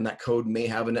code, and that code may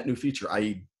have a net new feature,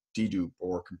 i.e. dedupe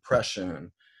or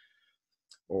compression,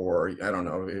 or I don't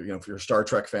know, if you're a Star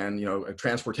Trek fan,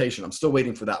 transportation. I'm still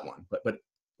waiting for that one. But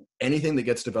anything that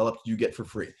gets developed, you get for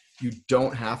free. You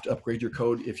don't have to upgrade your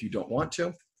code if you don't want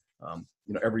to.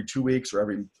 Every 2 weeks or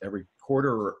every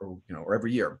quarter or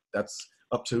every year. That's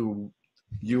up to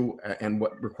you and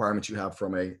what requirements you have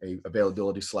from a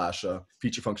availability /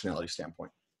 feature functionality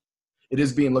standpoint. It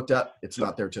is being looked at. It's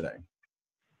not there today.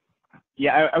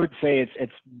 Yeah, I would say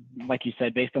it's like you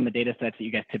said, based on the data sets that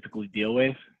you guys typically deal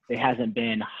with, it hasn't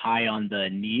been high on the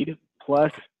need.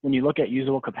 Plus, when you look at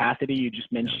usable capacity, you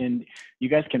just mentioned, you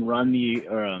guys can run the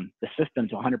system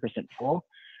to 100% full,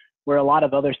 where a lot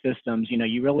of other systems,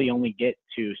 you really only get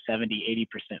to 70,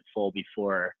 80% full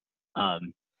before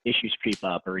issues creep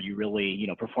up, or you really,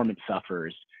 performance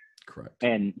suffers. Correct.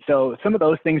 And so some of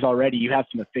those things already, you have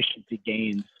some efficiency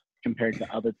gains compared to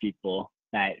other people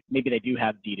that maybe they do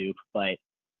have dedupe, but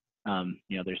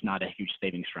there's not a huge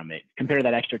savings from it compared to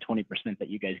that extra 20% that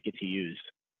you guys get to use.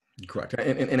 Correct.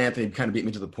 And Anthony kind of beat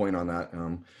me to the point on that.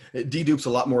 Dedupe's a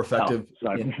lot more effective.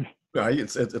 Oh, sorry.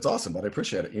 It's awesome, but I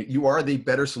appreciate it. You are the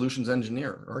better solutions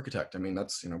engineer, architect. I mean,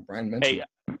 that's, Brian mentioned.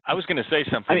 Hey, I was going to say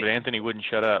something, but Anthony wouldn't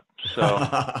shut up. So.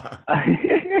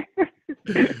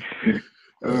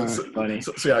 Funny.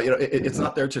 So yeah, it's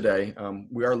not there today.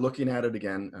 We are looking at it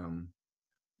again.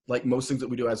 Like most things that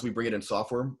we do as we bring it in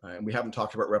software, and we haven't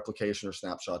talked about replication or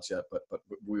snapshots yet, but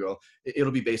we will.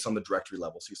 It'll be based on the directory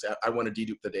level. So you say, I want to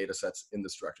dedupe the data sets in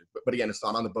this directory. But again, it's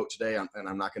not on the boat today, and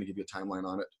I'm not going to give you a timeline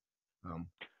on it.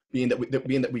 Being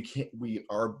that we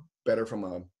are better from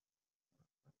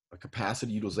a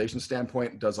capacity utilization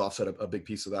standpoint, does offset a big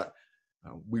piece of that.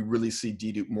 We really see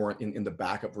dedupe more in the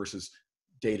backup versus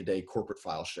day-to-day corporate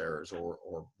file shares or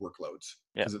workloads.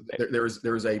 Yeah. There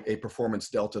is a performance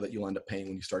delta that you'll end up paying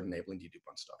when you start enabling dedupe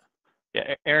on stuff.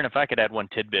 Yeah, Aaron, if I could add one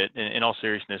tidbit, in all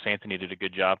seriousness, Anthony did a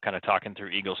good job kind of talking through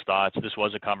Eagle's thoughts. This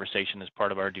was a conversation as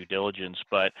part of our due diligence,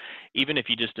 but even if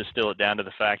you just distill it down to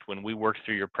the fact when we worked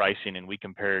through your pricing and we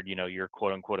compared, your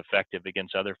quote unquote effective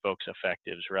against other folks'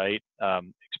 effectives, right?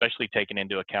 Especially taking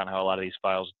into account how a lot of these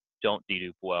files don't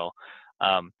dedupe well.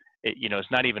 It's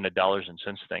not even a dollars and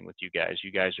cents thing with you guys.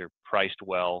 You guys are priced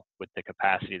well with the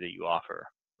capacity that you offer,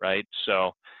 right?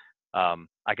 So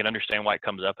I can understand why it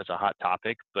comes up as a hot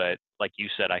topic, but like you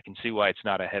said, I can see why it's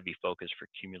not a heavy focus for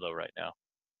Qumulo right now.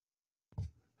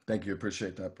 Thank you.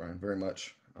 Appreciate that, Brian, very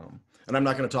much. And I'm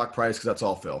not going to talk price because that's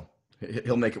all Phil.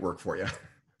 He'll make it work for you.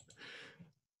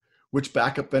 Which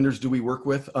backup vendors do we work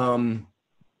with?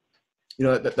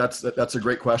 That's a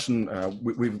great question.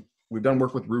 We've done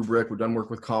work with Rubrik. We've done work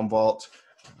with Commvault.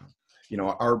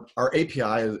 Our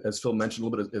API, as Phil mentioned a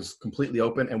little bit, is completely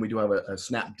open, and we do have a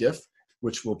snap diff,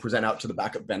 which will present out to the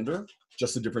backup vendor,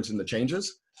 just the difference in the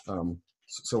changes.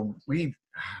 So we,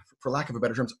 for lack of a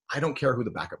better terms, I don't care who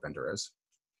the backup vendor is.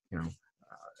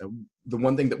 The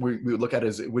one thing that we would look at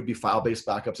is it would be file-based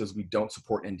backups, as we don't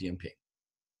support NDMP.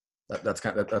 That's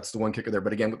the one kicker there.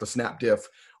 But again, with the snap diff,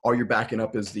 all you're backing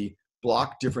up is the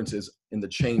block differences in the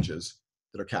changes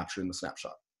that are captured in the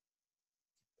snapshot.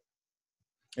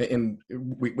 And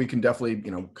we can definitely,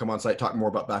 come on site, talk more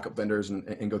about backup vendors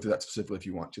and go through that specifically if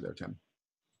you want to there, Tim.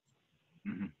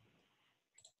 Mm-hmm.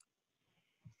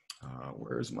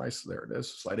 There it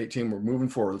is, slide 18. We're moving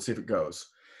forward. Let's see if it goes.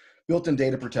 Built-in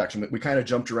data protection. We kind of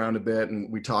jumped around a bit,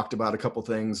 and we talked about a couple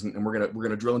things, and we're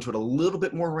gonna drill into it a little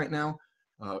bit more right now,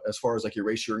 as far as like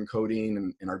erasure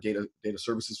encoding and our data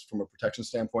services from a protection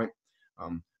standpoint.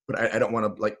 But I don't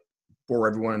want to bore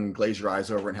everyone and glaze your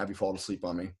eyes over and have you fall asleep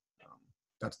on me.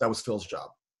 That was Phil's job.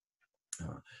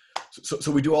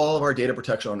 So we do all of our data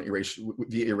protection on erasure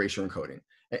via erasure encoding,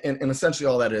 and essentially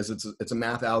all that is it's a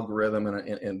math algorithm and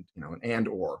an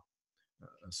and/or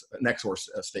an XOR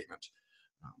statement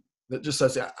that just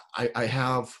says I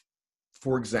have,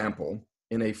 for example,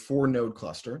 in a 4-node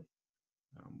cluster,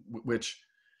 which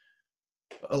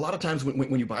a lot of times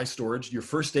when you buy storage, your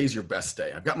first day is your best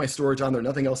day. I've got my storage on there,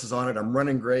 nothing else is on it, I'm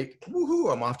running great,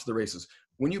 woohoo, I'm off to the races.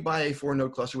 When you buy a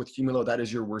 4-node cluster with Qumulo, that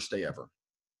is your worst day ever.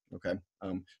 Okay,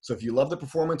 so if you love the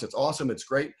performance, it's awesome, it's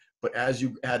great, but as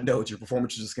you add nodes, your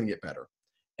performance is just going to get better.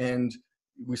 And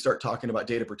we start talking about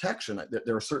data protection.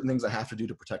 There are certain things I have to do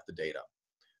to protect the data.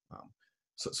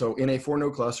 So in a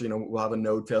 4-node cluster, we'll have a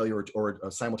node failure or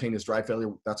a simultaneous drive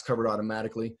failure. That's covered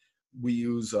automatically. We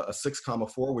use a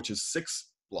 6,4, which is 6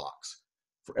 blocks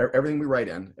for everything we write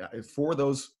in. 4 of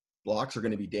those blocks are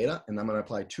going to be data, and I'm going to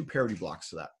apply 2 parity blocks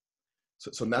to that.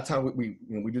 So that's how we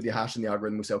do the hash in the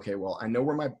algorithm. We say, okay, well, I know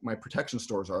where my protection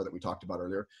stores are that we talked about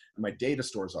earlier, and my data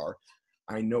stores are.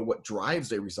 I know what drives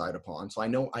they reside upon. So I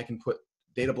know I can put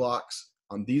data blocks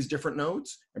on these different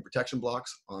nodes and protection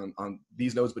blocks on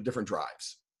these nodes, but different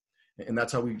drives. And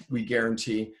that's how we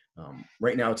guarantee,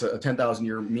 right now it's a 10,000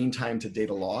 year mean time to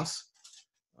data loss.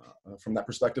 From that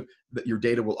perspective, that your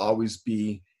data will always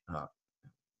be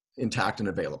intact and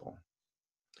available.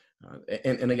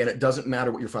 And again, it doesn't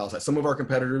matter what your file size. Some of our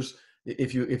competitors,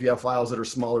 if you have files that are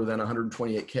smaller than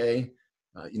 128K,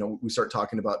 we start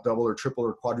talking about double or triple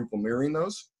or quadruple mirroring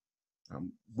those.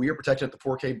 We are protected at the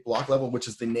 4K block level, which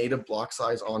is the native block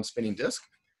size on spinning disk.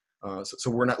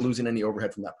 So we're not losing any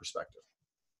overhead from that perspective.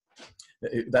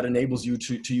 That enables you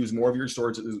to use more of your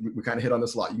storage. We kind of hit on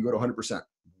this a lot. You can go to 100%.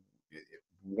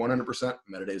 100%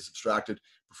 metadata is abstracted.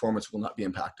 Performance will not be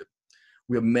impacted.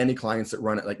 We have many clients that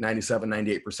run at like 97,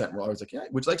 98%. We're always like, yeah,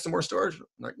 would you like some more storage? I'm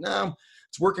like, no,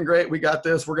 it's working great. We got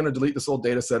this. We're going to delete this old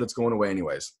data set. It's going away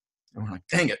anyways. And we're like,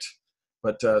 dang it.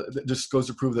 But it just goes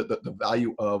to prove that the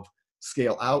value of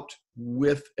scale out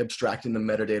with abstracting the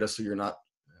metadata, so you're not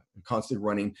constantly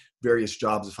running various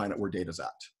jobs to find out where data's at.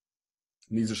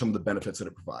 And these are some of the benefits that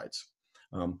it provides.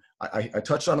 I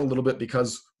touched on it a little bit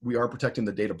because we are protecting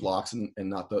the data blocks and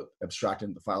not the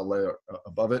abstracting the file layer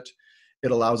above it.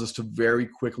 It allows us to very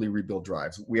quickly rebuild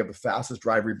drives. We have the fastest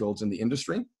drive rebuilds in the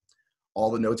industry.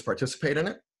 All the nodes participate in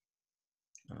it,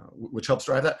 which helps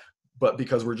drive that. But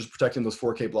because we're just protecting those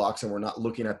 4K blocks and we're not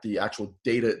looking at the actual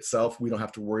data itself, we don't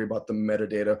have to worry about the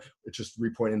metadata. It's just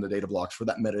repointing the data blocks for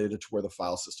that metadata to where the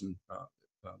file system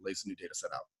lays the new data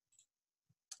set out.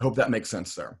 I hope that makes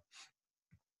sense there.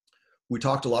 We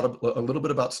talked a little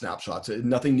bit about snapshots.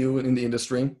 Nothing new in the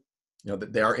industry.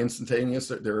 They are instantaneous.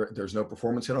 There's no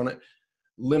performance hit on it.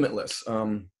 Limitless.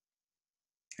 And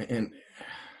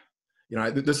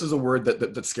this is a word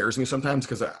that scares me sometimes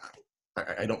because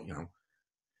I don't,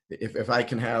 if I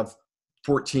can have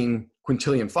 14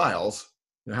 quintillion files,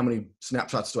 how many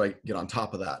snapshots do I get on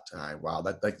top of that? Wow,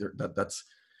 that's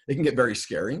it can get very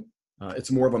scary.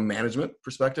 It's more of a management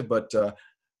perspective, but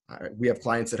we have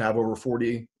clients that have over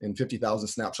 40 and 50,000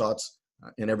 snapshots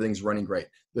and everything's running great.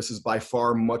 This is by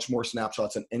far much more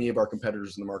snapshots than any of our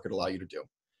competitors in the market allow you to do.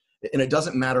 And it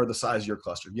doesn't matter the size of your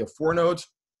cluster. If you have 4 nodes,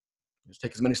 just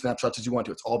take as many snapshots as you want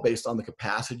to. It's all based on the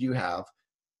capacity you have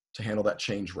to handle that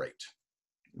change rate.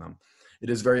 It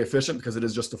is very efficient because it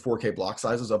is just the 4K block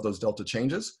sizes of those delta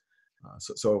changes.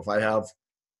 So if I have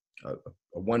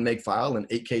a 1 meg file and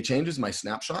 8K changes, my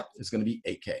snapshot is going to be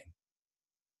 8K.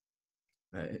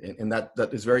 And that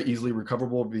is very easily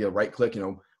recoverable via right click,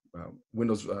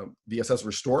 Windows VSS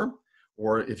restore,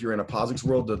 or if you're in a POSIX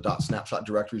world, the .snapshot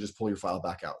directory, just pull your file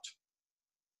back out.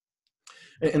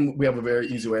 And we have a very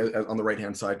easy way on the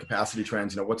right-hand side, capacity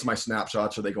trends, what's my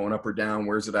snapshots? Are they going up or down?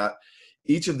 Where's it at?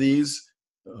 Each of these,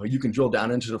 you can drill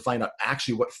down into to find out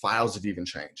actually what files have even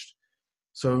changed.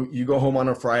 So you go home on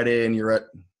a Friday and you're at,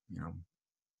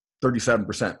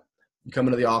 37%. You come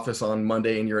into the office on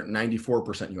Monday and you're at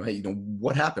 94%. You go, hey,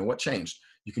 what happened? What changed?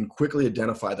 You can quickly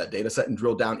identify that data set and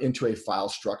drill down into a file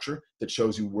structure that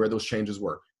shows you where those changes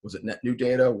were. Was it net new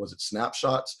data? Was it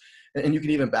snapshots? And you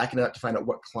can even back it up to find out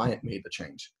what client made the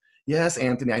change. Yes,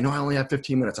 Anthony, I know I only have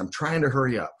 15 minutes. I'm trying to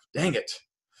hurry up. Dang it.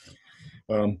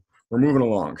 We're moving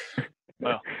along.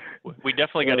 Well, we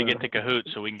definitely got to get to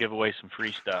Kahoot so we can give away some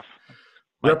free stuff.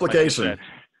 Replication.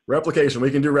 Replication. We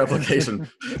can do replication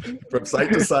from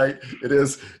site to site.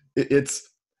 It's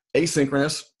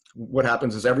asynchronous. What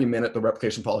happens is every minute the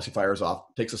replication policy fires off,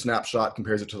 takes a snapshot,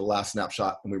 compares it to the last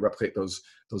snapshot, and we replicate those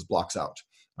blocks out.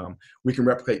 We can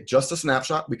replicate just a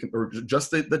snapshot, or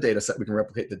just the data set. We can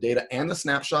replicate the data and the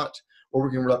snapshot, or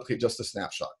we can replicate just the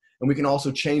snapshot. And we can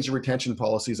also change the retention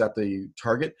policies at the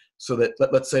target so that,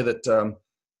 let's say that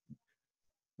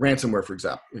ransomware, for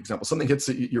example, something hits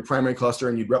your primary cluster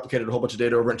and you'd replicated a whole bunch of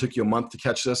data over and it took you a month to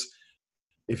catch this.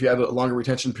 If you have a longer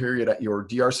retention period at your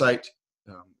DR site,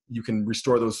 you can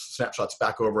restore those snapshots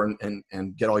back over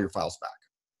and get all your files back.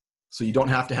 So you don't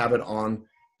have to have it on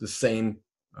the same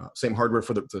hardware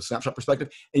for the snapshot perspective,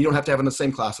 and you don't have to have it in the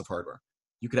same class of hardware.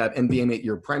 You could have NVMe at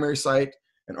your primary site,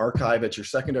 an archive at your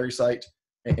secondary site,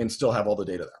 and still have all the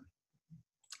data there.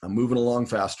 I'm moving along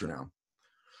faster now.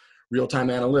 Real-time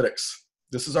analytics.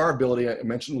 This is our ability, I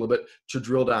mentioned a little bit, to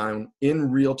drill down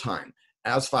in real time.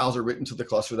 As files are written to the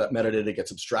cluster, that metadata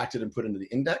gets abstracted and put into the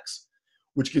index,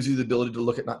 which gives you the ability to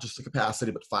look at not just the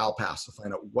capacity, but file paths to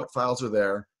find out what files are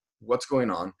there, what's going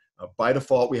on. By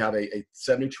default, we have a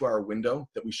 72-hour window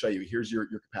that we show you. Here's your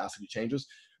capacity changes,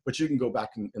 but you can go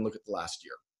back and look at the last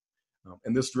year.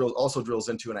 And this also drills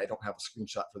into, and I don't have a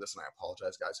screenshot for this, and I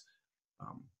apologize, guys,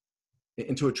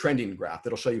 into a trending graph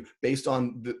that'll show you based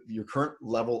on your current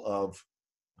level of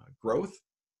growth,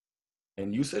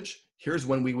 and usage, here's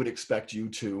when we would expect you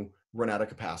to run out of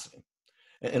capacity.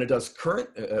 And it does current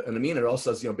and mean. It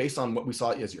also says, based on what we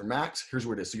saw as your max, here's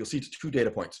where it is. So you'll see 2 data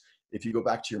points. If you go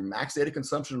back to your max data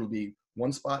consumption, it'll be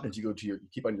one spot. And if you go to you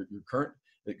keep on your current,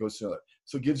 it goes to another.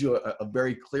 So it gives you a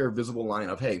very clear, visible line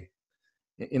of, hey,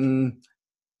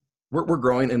 we're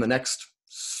growing. In the next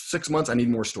 6 months, I need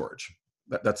more storage.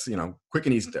 That's quick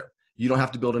and easy there. You don't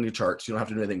have to build any charts. You don't have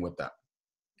to do anything with that.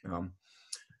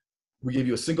 We give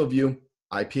you a single view,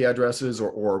 IP addresses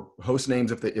or host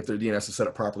names if their DNS is set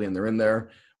up properly and they're in there,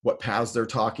 what paths they're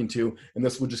talking to, and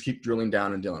this will just keep drilling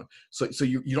down and down. So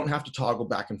you don't have to toggle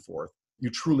back and forth. You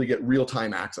truly get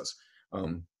real-time access.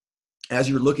 As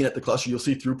you're looking at the cluster, you'll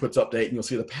see throughputs update and you'll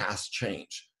see the paths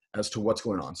change as to what's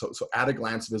going on. So at a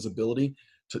glance visibility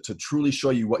to truly show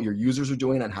you what your users are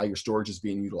doing and how your storage is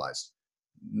being utilized.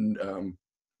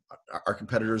 Our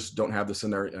competitors don't have this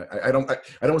in there. I don't want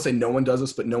to say no one does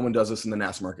this, but no one does this in the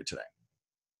NAS market today.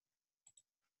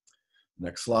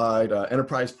 Next slide,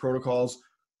 enterprise protocols.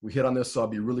 We hit on this, so I'll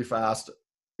be really fast.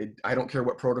 I don't care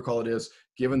what protocol it is,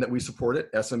 given that we support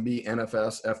it, SMB,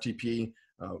 NFS, FTP,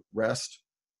 REST,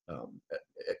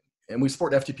 and we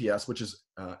support FTPS, which is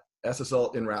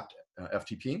SSL in-wrapped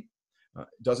FTP. It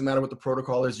doesn't matter what the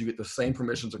protocol is, you get the same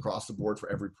permissions across the board for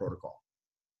every protocol.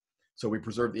 So we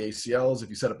preserve the ACLs. If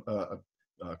you set up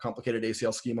a complicated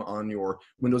ACL schema on your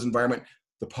Windows environment,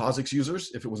 the POSIX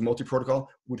users, if it was multi-protocol,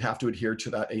 would have to adhere to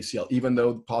that ACL, even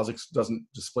though POSIX doesn't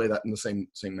display that in the same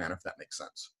manner, if that makes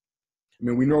sense. I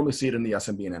mean, we normally see it in the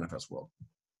SMB and NFS world.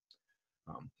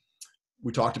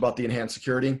 We talked about the enhanced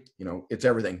security. It's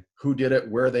everything. Who did it?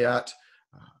 Where are they at?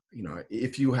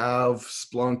 If you have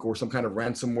Splunk or some kind of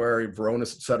ransomware,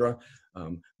 Varonis, et cetera,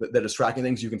 that is tracking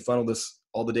things, you can funnel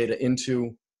all the data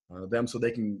into them so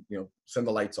they can send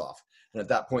the lights off. And at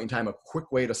that point in time, a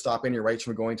quick way to stop any writes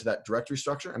from going to that directory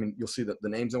structure, I mean, you'll see the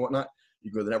names and whatnot.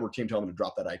 You can go to the network team, tell them to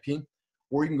drop that IP,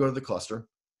 or you can go to the cluster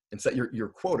and set your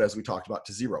quota, as we talked about,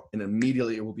 to 0, and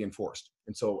immediately it will be enforced.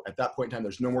 And so at that point in time,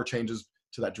 there's no more changes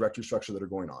to that directory structure that are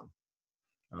going on.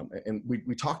 And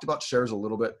we talked about shares a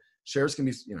little bit. Shares can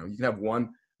be, you can have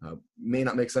one, may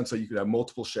not make sense, so you could have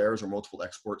multiple shares or multiple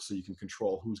exports so you can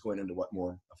control who's going into what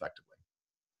more effectively.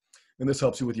 And this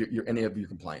helps you with any of your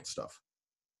compliance stuff.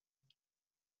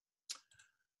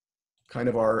 Kind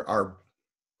of our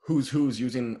who's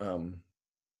using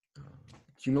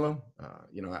Qumulo.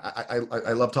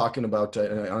 I love talking about,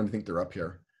 and I don't even think they're up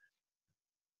here.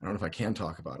 I don't know if I can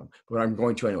talk about them, but I'm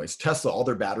going to anyways. Tesla, all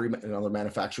their battery and all their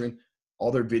manufacturing,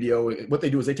 all their video, what they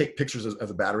do is they take pictures of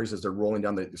the batteries as they're rolling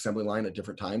down the assembly line at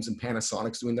different times, and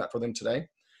Panasonic's doing that for them today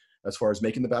as far as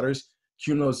making the batteries.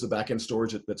 Qumulo is the backend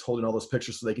storage that's holding all those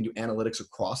pictures so they can do analytics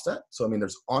across that. So, I mean,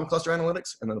 there's on-cluster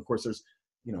analytics, and then, of course, there's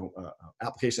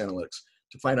application analytics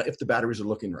to find out if the batteries are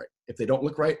looking right. If they don't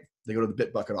look right, they go to the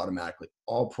bit bucket automatically,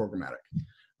 all programmatic.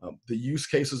 The use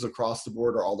cases across the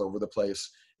board are all over the place.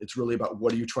 It's really about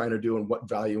what are you trying to do and what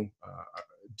value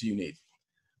do you need.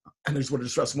 And I just want to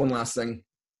stress one last thing.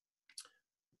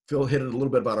 Phil hit it a little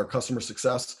bit about our customer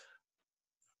success.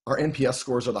 Our NPS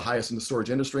scores are the highest in the storage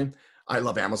industry. I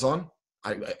love Amazon.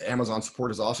 Amazon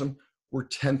support is awesome. We're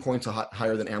 10 points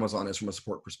higher than Amazon is from a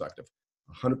support perspective.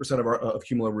 100% of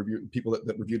Qumulo people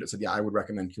that reviewed it said, yeah, I would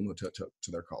recommend Qumulo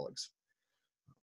to their colleagues.